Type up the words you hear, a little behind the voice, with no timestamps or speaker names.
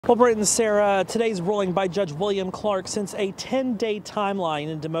Well, Brent and Sarah, today's ruling by Judge William Clark sends a 10-day timeline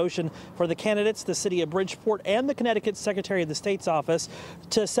in demotion for the candidates, the city of Bridgeport, and the Connecticut Secretary of the State's office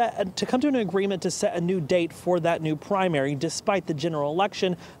to come to an agreement to set a new date for that new primary, despite the general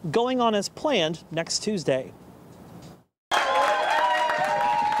election going on as planned next Tuesday.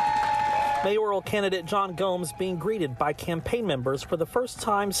 Mayoral candidate John Gomes being greeted by campaign members for the first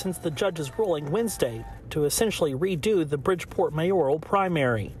time since the judge's ruling Wednesday to essentially redo the Bridgeport mayoral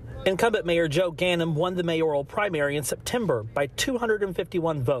primary. Incumbent Mayor Joe Ganim won the mayoral primary in September by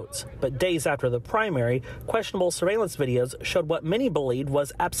 251 votes, but days after the primary, questionable surveillance videos showed what many believed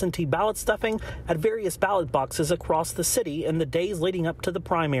was absentee ballot stuffing at various ballot boxes across the city in the days leading up to the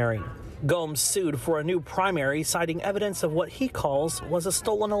primary. Gomes sued for a new primary, citing evidence of what he calls was a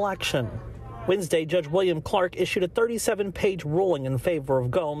stolen election. Wednesday, Judge William Clark issued a 37-page ruling in favor of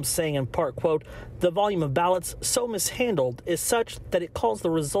Gomes, saying in part, quote, "The volume of ballots so mishandled is such that it calls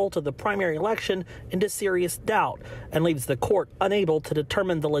the result of the primary election into serious doubt and leaves the court unable to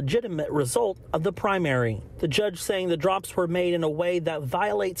determine the legitimate result of the primary." The judge saying the drops were made in a way that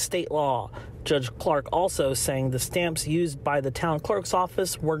violates state law. Judge Clark also saying the stamps used by the town clerk's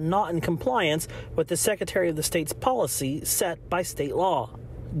office were not in compliance with the Secretary of the State's policy set by state law.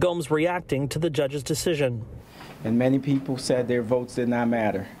 Gomes reacting to the judge's decision. And many people said their votes did not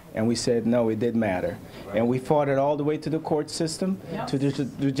matter. And we said, no, it did matter. And we fought it all the way to the court system, to the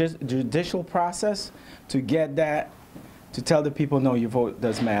judicial process, to get that, to tell the people, no, your vote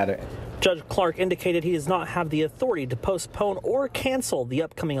does matter. Judge Clark indicated he does not have the authority to postpone or cancel the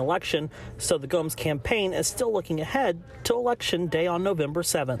upcoming election, so the Gomes campaign is still looking ahead to Election Day on November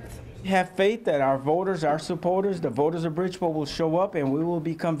 7th. We have faith that our voters, our supporters, the voters of Bridgeport will show up and we will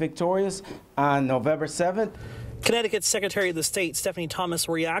become victorious on November 7th. Connecticut Secretary of the State Stephanie Thomas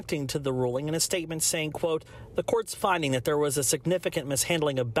reacting to the ruling in a statement saying, quote, "The court's finding that there was a significant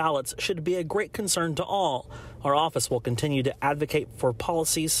mishandling of ballots should be a great concern to all. Our office will continue to advocate for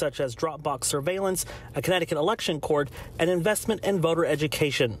policies such as drop box surveillance, a Connecticut election court, and investment in voter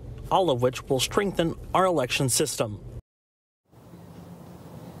education, all of which will strengthen our election system."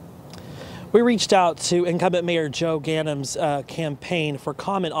 We reached out to incumbent Mayor Joe Ganim's campaign for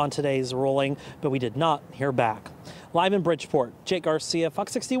comment on today's ruling, but we did not hear back. Live in Bridgeport, Jake Garcia,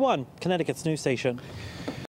 Fox 61, Connecticut's news station.